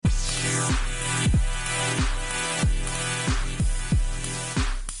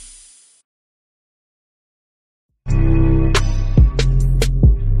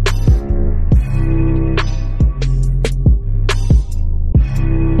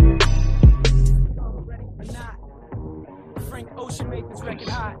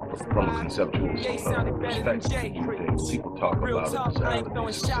from a conceptual perspective to do things. People talk about a desire to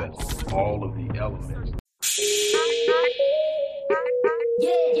be successful, all of the elements.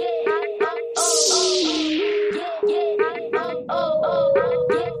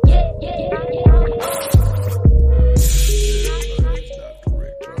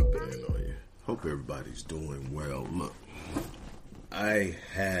 Hope everybody's doing well. Look, I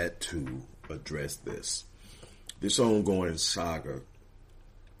had to address this ongoing saga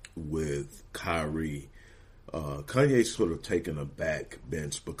with Kyrie. Kanye's sort of taken a back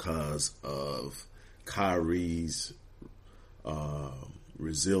bench because of Kyrie's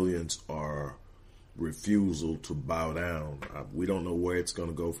resilience or refusal to bow down. We don't know where it's going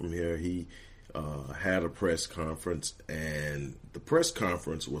to go from here. He had a press conference, and the press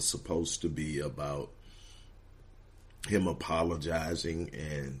conference was supposed to be about him apologizing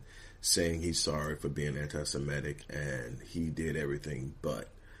and saying he's sorry for being anti-Semitic, and he did everything but.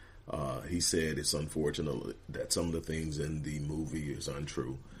 He said it's unfortunate that some of the things in the movie is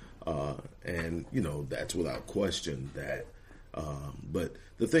untrue. And, you know, that's without question that. But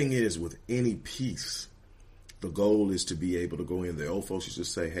the thing is, with any piece, the goal is to be able to go in there. Old folks used to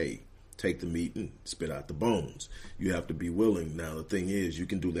say, hey, take the meat and spit out the bones. You have to be willing. Now, the thing is, you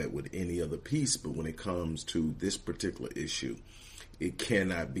can do that with any other piece, but when it comes to this particular issue, it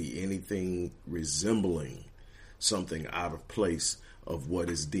cannot be anything resembling something out of place of what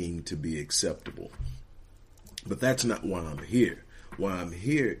is deemed to be acceptable. But that's not why I'm here. Why I'm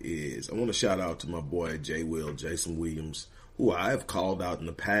here is I want to shout out to my boy Jason Williams, who I have called out in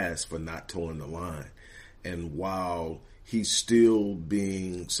the past for not towing the line. And while he's still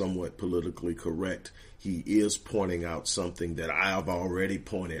being somewhat politically correct, he is pointing out something that I have already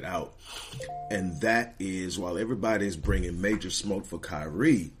pointed out. And that is, while everybody's bringing major smoke for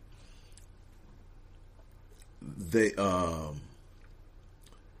Kyrie,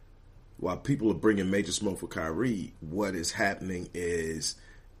 while people are bringing major smoke for Kyrie, what is happening is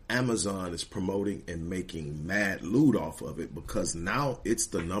Amazon is promoting and making mad loot off of it, because now it's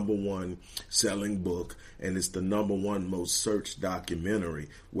the #1 selling book and it's the #1 most searched documentary,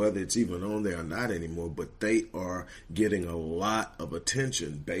 whether it's even on there or not anymore. But they are getting a lot of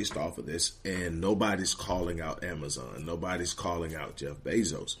attention based off of this, and nobody's calling out Amazon. Nobody's calling out Jeff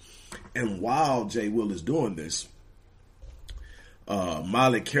Bezos. And while Jay Will is doing this,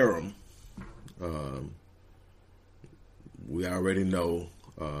 Molly Karam, we already know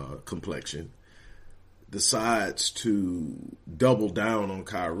complexion, decides to double down on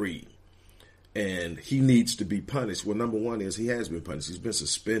Kyrie, and he needs to be punished. Well, #1 is he has been punished. He's been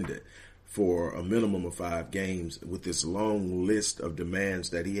suspended for a minimum of 5 games with this long list of demands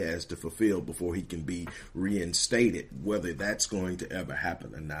that he has to fulfill before he can be reinstated. Whether that's going to ever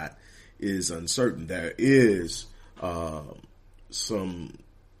happen or not is uncertain. There is some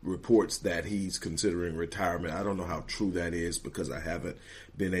reports that he's considering retirement. I don't know how true that is, because I haven't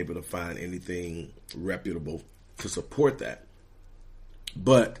been able to find anything reputable to support that.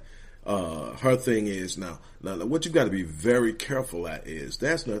 But her thing is now what you've got to be very careful at is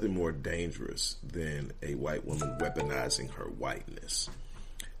there's nothing more dangerous than a white woman weaponizing her whiteness.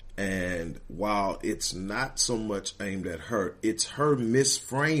 And while it's not so much aimed at her, it's her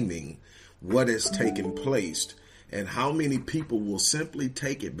misframing what has taken place. And how many people will simply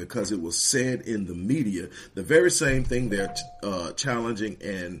take it because it was said in the media, the very same thing they're challenging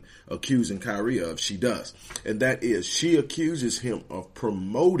and accusing Kyrie of, she does. And that is, she accuses him of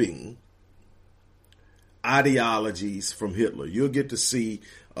promoting ideologies from Hitler. You'll get to see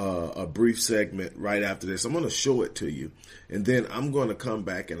a brief segment right after this. I'm going to show it to you. And then I'm going to come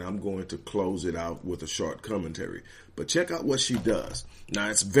back and I'm going to close it out with a short commentary. But check out what she does. Now,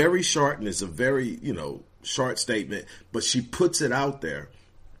 it's very short and it's a very, short statement, but she puts it out there.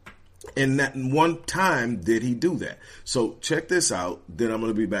 And not one time did he do that. So check this out. Then I'm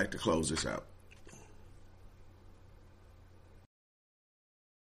going to be back to close this out.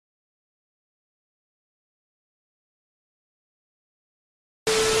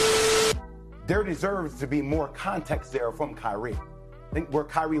 There deserves to be more context there from Kyrie. I think where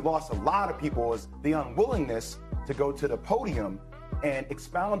Kyrie lost a lot of people was the unwillingness to go to the podium and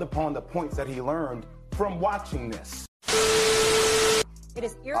expound upon the points that he learned from watching this. It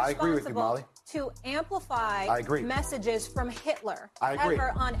is irresponsible to amplify messages from Hitler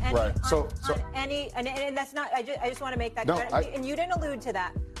ever on any, and that's not. I just want to make that clear. And you didn't allude to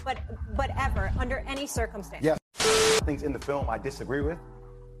that, but ever under any circumstance. Yes, things in the film I disagree with.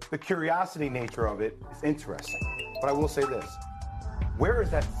 The curiosity nature of it is interesting, but I will say this: where is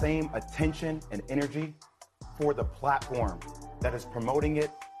that same attention and energy for the platform that is promoting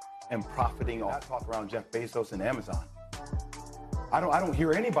it and profiting off talk around Jeff Bezos and Amazon? I don't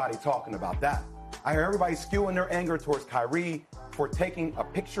hear anybody talking about that. I hear everybody skewing their anger towards Kyrie for taking a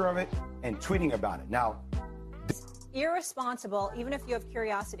picture of it and tweeting about it. Now, irresponsible, even if you have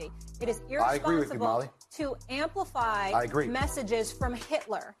curiosity. It is irresponsible to amplify messages from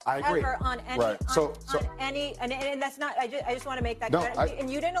Hitler ever on any, and that's not. I just want to make that clear. And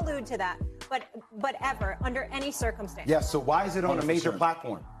you didn't allude to that, but ever under any circumstance. Yes. So why is it on a major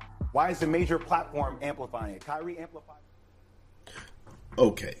platform? Why is the major platform amplifying it? Kyrie amplified.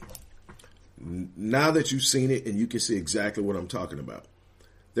 Okay. Now that you've seen it and you can see exactly what I'm talking about,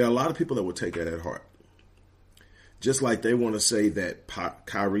 there are a lot of people that will take that at heart. Just like they want to say that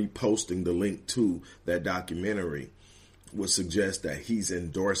Kyrie posting the link to that documentary would suggest that he's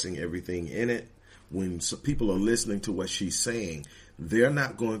endorsing everything in it. When some people are listening to what she's saying, they're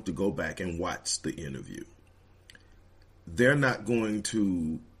not going to go back and watch the interview. They're not going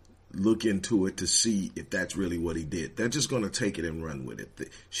to look into it to see if that's really what he did. They're just going to take it and run with it.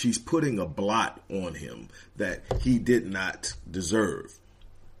 She's putting a blot on him that he did not deserve.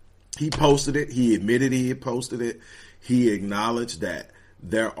 He posted it. He admitted he had posted it. He acknowledged that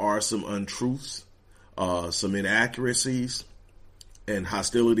there are some untruths, some inaccuracies, and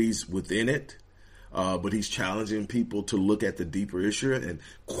hostilities within it. But he's challenging people to look at the deeper issue and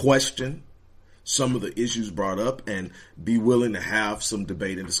question some of the issues brought up and be willing to have some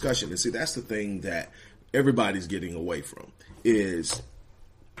debate and discussion. And see, that's the thing that everybody's getting away from is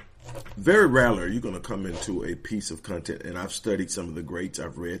very rarely are you going to come into a piece of content. And I've studied some of the greats.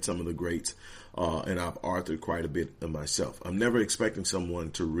 I've read some of the greats, and I've authored quite a bit of myself. I'm never expecting someone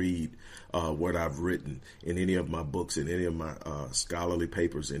to read what I've written in any of my books, in any of my scholarly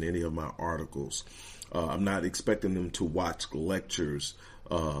papers, in any of my articles. I'm not expecting them to watch lectures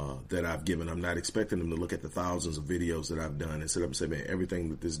that I've given. I'm not expecting them to look at the thousands of videos that I've done and sit up and say, man, everything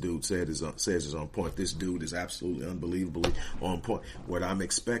that this dude says is on point. This dude is absolutely unbelievably on point. What I'm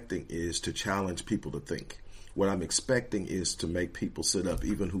expecting is to challenge people to think. What I'm expecting is to make people sit up,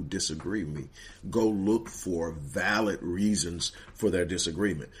 even who disagree with me, go look for valid reasons for their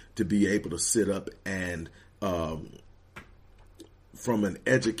disagreement, to be able to sit up and, from an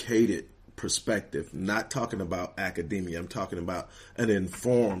educated perspective, not talking about academia, I'm talking about an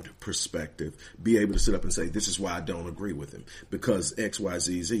informed perspective, be able to sit up and say, this is why I don't agree with him, because X, Y,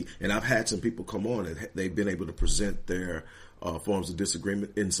 Z, Z. And I've had some people come on and they've been able to present their forms of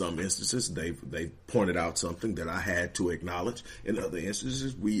disagreement. In some instances, they've pointed out something that I had to acknowledge. In other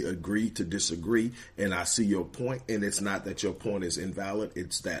instances, we agree to disagree, and I see your point, and it's not that your point is invalid.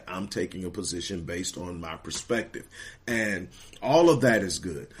 It's that I'm taking a position based on my perspective. And all of that is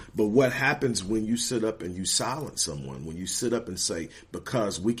good. But what happens when you sit up and you silence someone, when you sit up and say,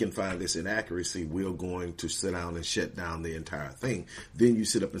 because we can find this inaccuracy, we're going to sit down and shut down the entire thing. Then you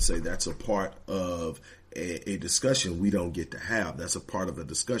sit up and say that's a part of a discussion we don't get to have. That's a part of a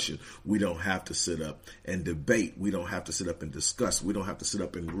discussion we don't have to sit up and debate. We don't have to sit up and discuss. We don't have to sit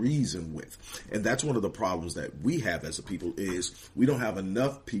up and reason with. And that's one of the problems that we have as a people is we don't have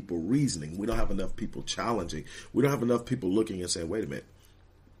enough people reasoning. We don't have enough people challenging. We don't have enough people looking and saying, wait a minute,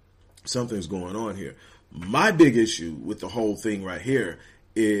 something's going on here. My big issue with the whole thing right here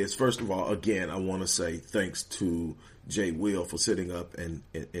is, first of all, again, I want to say thanks to Jay Will for sitting up and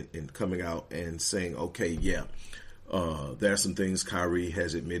coming out and saying, okay, yeah, there are some things Kyrie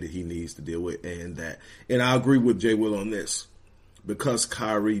has admitted he needs to deal with, and I agree with Jay Will on this, because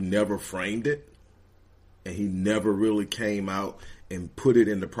Kyrie never framed it and he never really came out and put it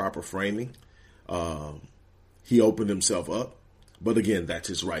in the proper framing. He opened himself up, but again, that's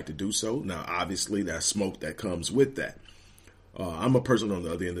his right to do so. Now, obviously, there's smoke that comes with that. I'm a person on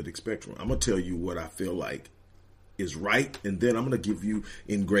the other end of the spectrum. I'm going to tell you what I feel like is right, and then I'm going to give you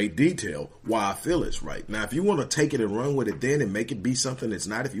in great detail why I feel it's right. Now, if you want to take it and run with it then and make it be something it's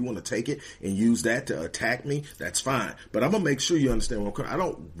not, if you want to take it and use that to attack me, that's fine. But I'm going to make sure you understand what I'm saying. I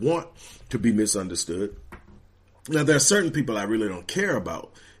don't want to be misunderstood. Now, there are certain people I really don't care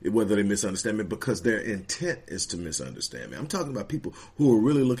about whether they misunderstand me, because their intent is to misunderstand me. I'm talking about people who are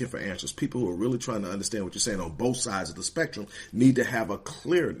really looking for answers, people who are really trying to understand what you're saying on both sides of the spectrum, need to have a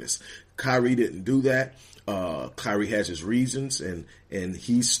clearness. Kyrie didn't do that. Kyrie has his reasons, and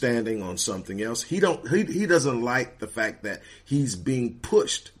he's standing on something else. He doesn't like the fact that he's being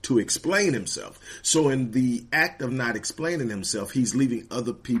pushed to explain himself. So in the act of not explaining himself, he's leaving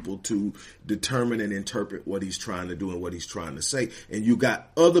other people to determine and interpret what he's trying to do and what he's trying to say. And you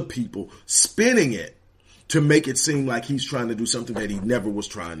got other people spinning it to make it seem like he's trying to do something that he never was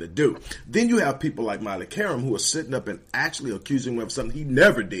trying to do. Then you have people like Malik Karam who are sitting up and actually accusing him of something he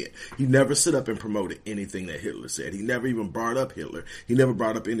never did. He never stood up and promoted anything that Hitler said. He never even brought up Hitler. He never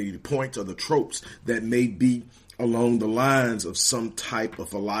brought up any of the points or the tropes that may be along the lines of some type of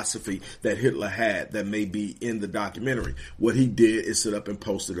philosophy that Hitler had that may be in the documentary. What he did is sit up and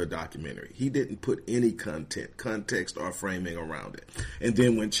posted a documentary. He didn't put any context, or framing around it. And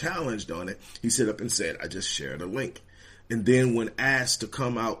then when challenged on it, he sit up and said, I just shared a link. And then when asked to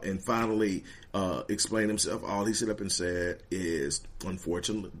come out and finally explain himself, all he sit up and said is,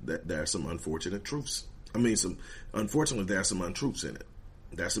 unfortunately, that there are some unfortunate truths. Unfortunately, there are some untruths in it.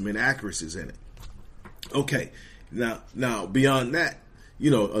 There are some inaccuracies in it. Okay, now beyond that,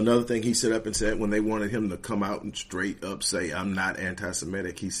 another thing he stood up and said when they wanted him to come out and straight up say, I'm not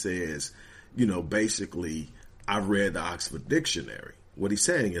anti-Semitic, he says, basically, I've read the Oxford Dictionary. What he's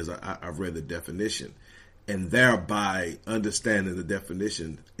saying is I've read the definition, and thereby understanding the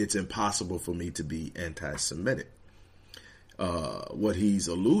definition, it's impossible for me to be anti-Semitic. What he's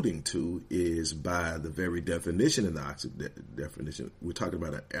alluding to is by the very definition in the Oxford definition, we're talking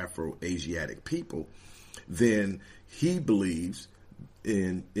about an Afro-Asiatic people, then he believes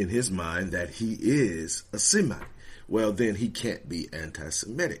in his mind that he is a Semite. Well, then he can't be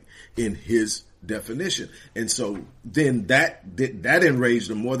anti-Semitic in his definition. And so then that enraged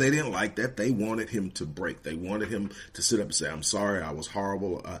them more. They didn't like that. They wanted him to break. They wanted him to sit up and say, I'm sorry, I was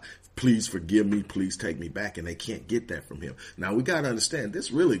horrible. Please forgive me. Please take me back. And they can't get that from him. Now, we got to understand,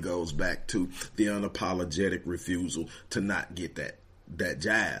 this really goes back to the unapologetic refusal to not get that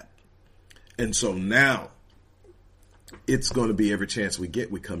jab. And so now it's going to be every chance we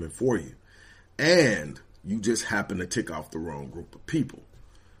get, we're coming for you. And you just happen to tick off the wrong group of people.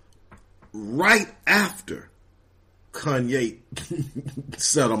 Right after Kanye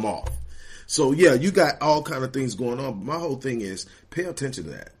set them off. So, yeah, you got all kind of things going on. But my whole thing is pay attention to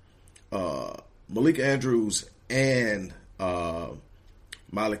that. Malik Andrews and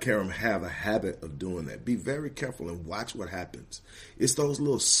Molly Karam have a habit of doing that. Be very careful and watch what happens. It's those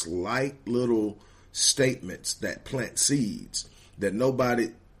little slight little statements that plant seeds that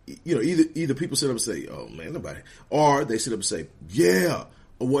nobody, either people sit up and say, oh man, nobody, or they sit up and say, yeah,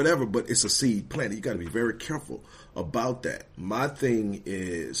 or whatever, but it's a seed planted. You got to be very careful about that. My thing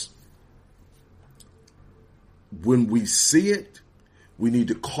is, when we see it, we need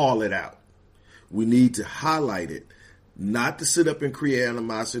to call it out. We need to highlight it, not to sit up and create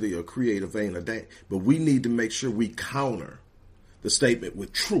animosity or create a vein of dank, but we need to make sure we counter the statement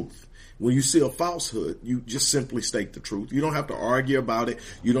with truth. When you see a falsehood, you just simply state the truth. You don't have to argue about it.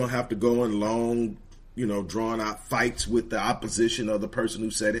 You don't have to go in long, drawn out fights with the opposition or the person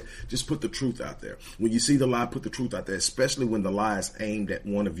who said it. Just put the truth out there. When you see the lie, put the truth out there, especially when the lie is aimed at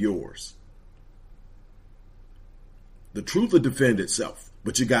one of yours. The truth will defend itself,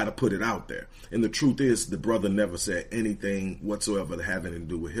 but you got to put it out there. And the truth is, the brother never said anything whatsoever having to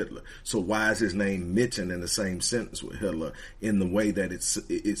do with Hitler. So why is his name mentioned in the same sentence with Hitler in the way that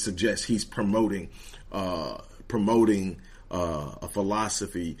it suggests he's promoting a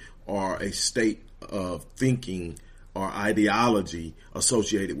philosophy or a state of thinking or ideology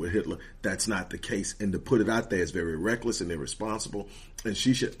associated with Hitler? That's not the case. And to put it out there is very reckless and irresponsible. And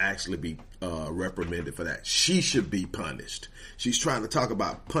she should actually be reprimanded for that. She should be punished. She's trying to talk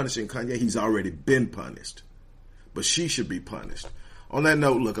about punishing Kanye. He's already been punished. But she should be punished. On that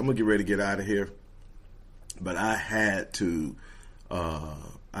note, look, I'm going to get ready to get out of here. But I had to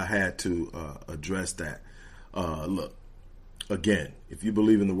address that. Look, again, if you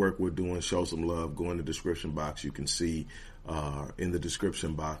believe in the work we're doing, show some love. Go in the description box. You can see in the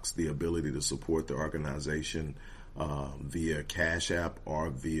description box the ability to support the organization via Cash App or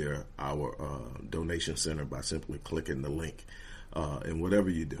via our donation center by simply clicking the link. And whatever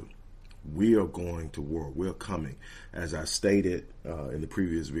you do, we are going to war. We're coming. As I stated in the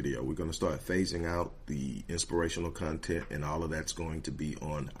previous video, we're going to start phasing out the inspirational content, and all of that's going to be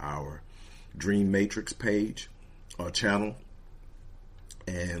on our Dream Matrix page or channel.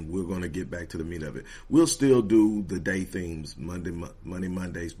 And we're going to get back to the meat of it. We'll still do the day themes,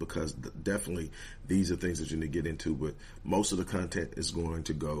 Mondays, because definitely these are things that you need to get into. But most of the content is going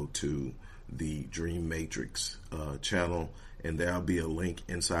to go to the Dream Matrix channel, and there'll be a link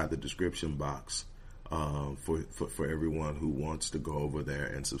inside the description box for everyone who wants to go over there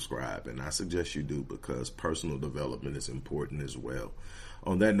and subscribe. And I suggest you do, because personal development is important as well.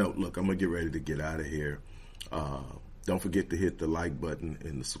 On that note, look, I'm going to get ready to get out of here. Don't forget to hit the like button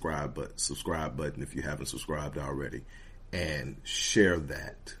and the subscribe button if you haven't subscribed already, and share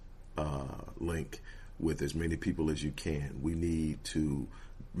that link with as many people as you can. We need to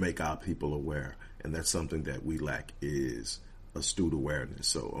make our people aware, and that's something that we lack, is astute awareness.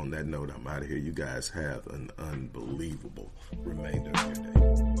 So on that note, I'm out of here. You guys have an unbelievable remainder of your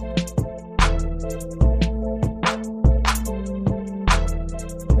day.